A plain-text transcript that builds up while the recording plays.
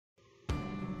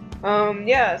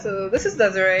Yeah, so this is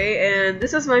Desiree, and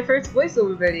this is my first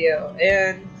voiceover video,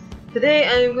 and today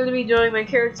I'm going to be drawing my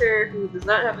character who does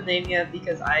not have a name yet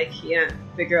because I can't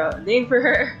figure out a name for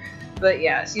her. But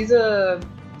yeah, she's a,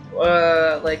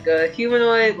 like a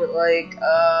humanoid with like,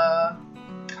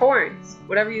 horns,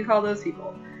 whatever you call those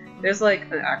people. There's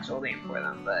like an actual name for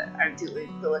them, but I'm too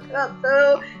lazy to look it up,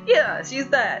 so yeah, she's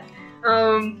that.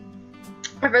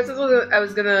 At first I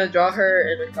was gonna draw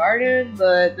her in a garden,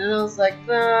 but then I was like,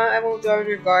 nah, I won't draw her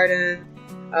in a garden.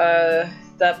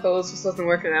 That pose just wasn't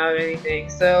working out or anything.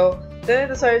 So then I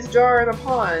decided to draw her in a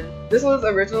pond. This was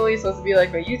originally supposed to be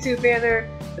like my YouTube banner,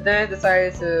 but then I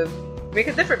decided to make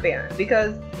a different banner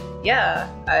because, yeah,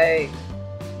 I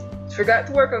forgot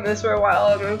to work on this for a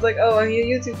while, and I was like, oh, I need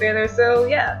a YouTube banner, so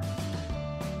yeah.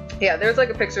 Yeah, there's like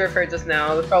a picture of her just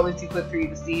now. It's probably too quick for you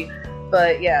to see.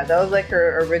 But yeah, that was like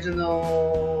her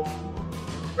original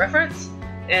reference,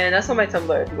 and that's on my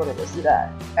Tumblr if you want to go see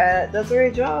that.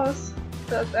 Desiree Draws.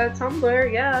 That's at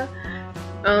Tumblr, yeah.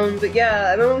 But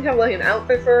yeah, I don't really have like an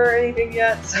outfit for her or anything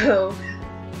yet, so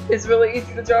it's really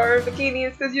easy to draw her in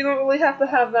bikinis because you don't really have to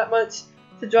have that much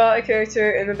to draw a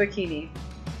character in a bikini.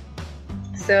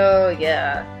 So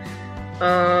yeah.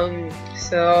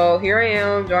 So here I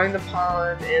am drawing the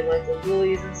pond and like the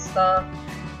lilies and stuff,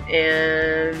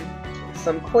 and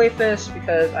some koi fish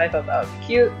because I thought that would be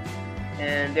cute.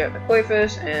 And there are the koi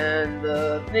fish and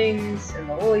the things and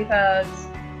the lily pads.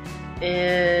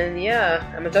 And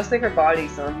yeah, I'm adjusting her body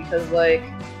some because like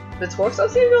the torso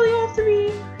seemed really off to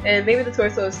me. And maybe the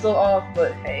torso is still off,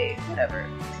 but hey, whatever.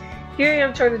 Here I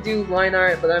am trying to do line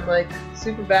art, but I'm like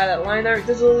super bad at line art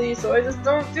digitally, so I just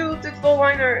don't do digital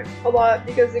line art a lot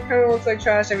because it kind of looks like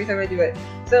trash every time I do it.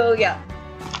 So yeah.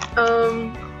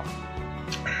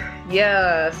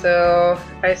 Yeah, so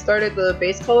I started the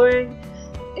base coloring,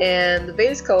 and the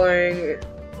base coloring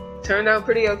turned out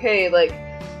pretty okay. Like,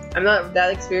 I'm not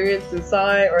that experienced in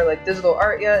Psy or like digital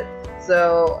art yet,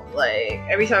 so like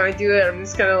every time I do it, I'm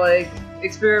just kind of like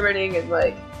experimenting and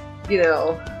like, you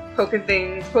know, poking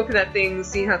at things,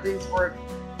 seeing how things work,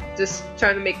 just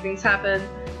trying to make things happen.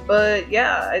 But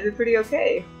yeah, I did pretty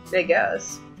okay, I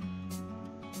guess.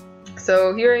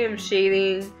 So here I am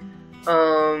shading.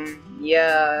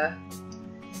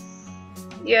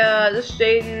 Yeah, the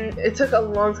shading, it took a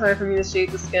long time for me to shade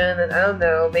the skin, and I don't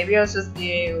know, maybe I was just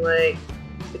being like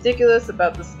ridiculous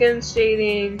about the skin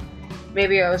shading,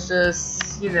 maybe I was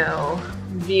just, you know,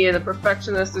 being a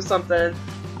perfectionist or something.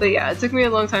 But yeah, it took me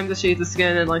a long time to shade the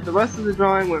skin, and like the rest of the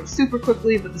drawing went super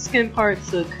quickly, but the skin part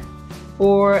took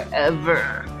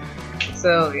forever.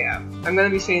 So yeah, I'm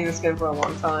gonna be shading the skin for a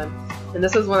long time, and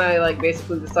this is when I like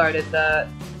basically decided that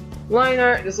line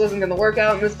art just wasn't gonna work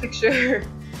out in this picture.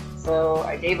 So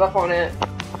I gave up on it.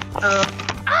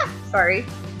 Sorry.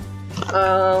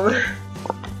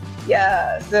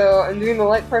 Yeah, so I'm doing the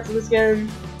light parts of the skin,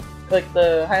 like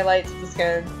the highlights of the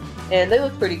skin, and they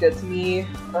look pretty good to me.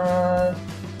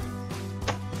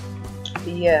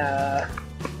 Yeah.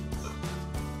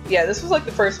 Yeah, this was like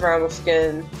the first round of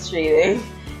skin shading.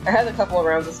 I had a couple of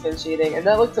rounds of skin shading, and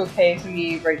that looked okay to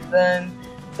me right then,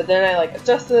 but then I like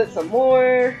adjusted it some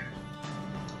more,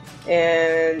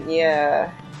 and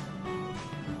yeah.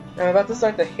 I'm about to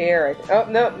start the hair, I think. Oh,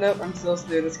 nope, I'm still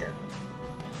doing the skin.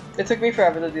 It took me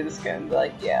forever to do the skin, but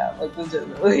like, yeah, like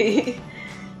legitimately.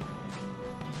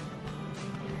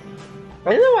 I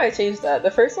don't know why I changed that.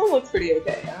 The first one looks pretty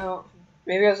okay.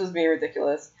 Maybe I was just being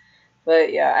ridiculous.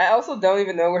 But yeah, I also don't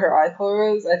even know where her eye color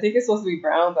is. I think it's supposed to be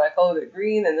brown, but I colored it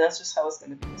green, and that's just how it's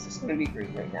gonna be. It's just gonna be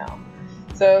green right now.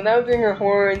 So now I'm doing her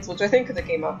horns, which I think could have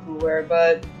came out cooler,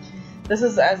 but this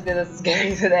is as good as it's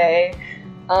getting today.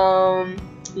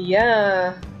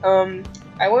 Yeah,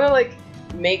 I want to like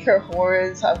make her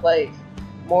horns have like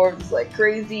more of this like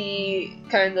crazy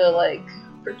kind of like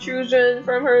protrusion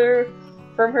from her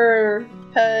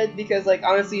head, because like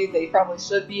honestly they probably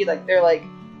should be like, they're like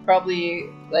probably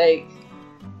like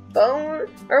bone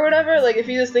or whatever, like if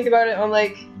you just think about it on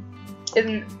like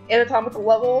an anatomical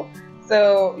level.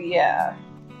 So yeah,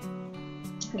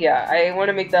 I want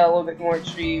to make that a little bit more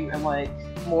extreme and like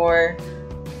more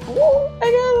cool,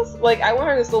 I guess. Like, I want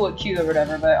her to still look cute or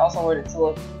whatever, but I also want it to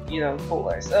look, you know,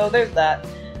 cooler. So there's that.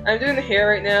 I'm doing the hair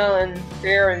right now, and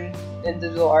hair and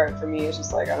digital art for me is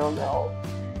just like, I don't know.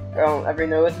 I don't ever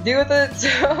know what to do with it,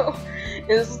 so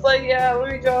it's just like, yeah,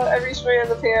 let me draw every strand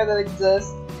of hair that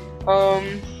exists.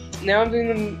 Now I'm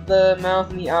doing the mouth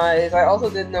and the eyes. I also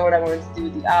didn't know what I wanted to do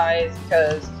with the eyes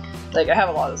because, like, I have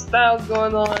a lot of styles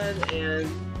going on, and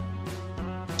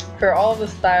for all the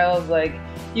styles, like,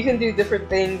 you can do different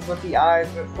things with the eyes,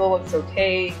 but it still looks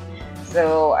okay.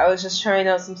 So I was just trying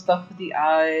out some stuff with the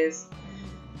eyes.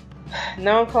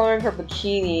 Now I'm coloring her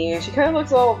bikini. She kind of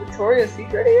looks all Victoria's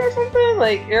Secret-y or something.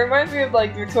 Like, it reminds me of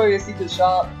like Victoria's Secret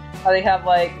shop. How they have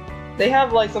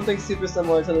like something super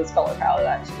similar to this color palette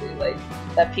actually. Like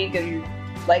that pink and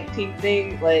light pink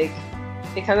thing. Like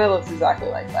it kind of looks exactly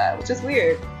like that, which is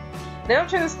weird. Now I'm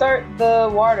trying to start the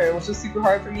water, which was super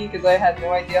hard for me because I had no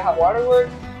idea how water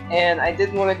worked, and I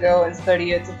didn't want to go and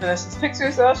study it to finish this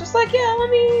picture. So I was just like, yeah, let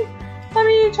me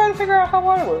try to figure out how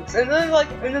water works, and then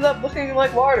like ended up looking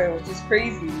like water, which is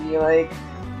crazy. Like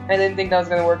I didn't think that was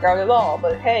gonna work out at all,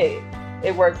 but hey,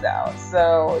 it worked out.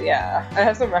 So yeah, I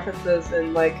have some references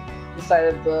in like the side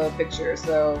of the picture,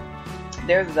 so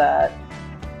there's that.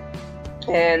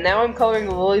 And now I'm coloring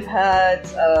the lily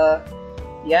pads.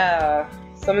 Yeah,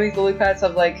 some of these lily pads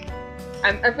have like,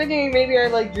 I'm thinking maybe I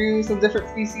like drew some different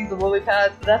species of lily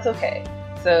pads, but that's okay.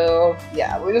 So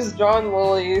yeah, we're just drawing the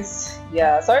lilies.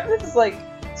 Yeah, sorry if this is like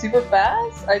super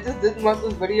fast. I just didn't want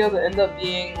this video to end up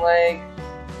being like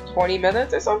 20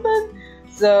 minutes or something.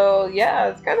 So yeah,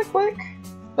 it's kind of quick.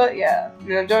 But yeah,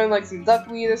 I'm drawing like some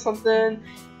duckweed or something,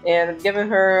 and I'm giving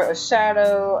her a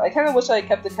shadow. I kind of wish I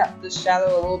kept the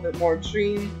shadow a little bit more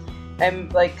extreme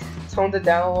and like toned it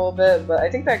down a little bit, but I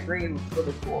think that green looks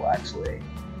really cool actually.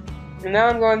 And now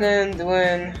I'm going in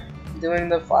doing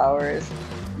the flowers.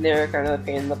 They're kind of a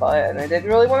pain in the butt, and I didn't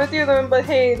really want to do them, but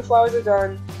hey, the flowers are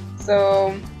done.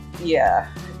 So yeah,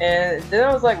 and then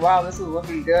I was like, wow, this is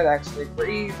looking good actually,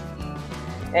 crazy.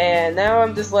 And now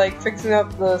I'm just like fixing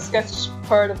up the sketch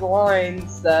part of the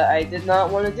lines that I did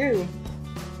not want to do.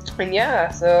 And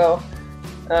yeah, so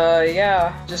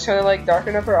yeah, just trying to like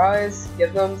darken up her eyes,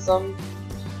 give them some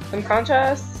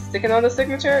contrast, sticking on the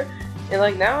signature, and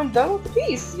like now I'm done with the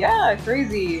piece. Yeah,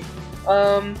 crazy.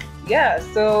 Yeah,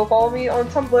 so follow me on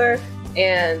Tumblr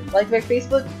and like my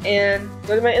Facebook and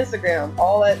go to my Instagram,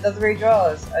 all at Desiree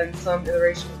Draws, and some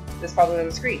iteration is probably on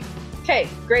the screen. Okay,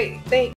 great, thanks.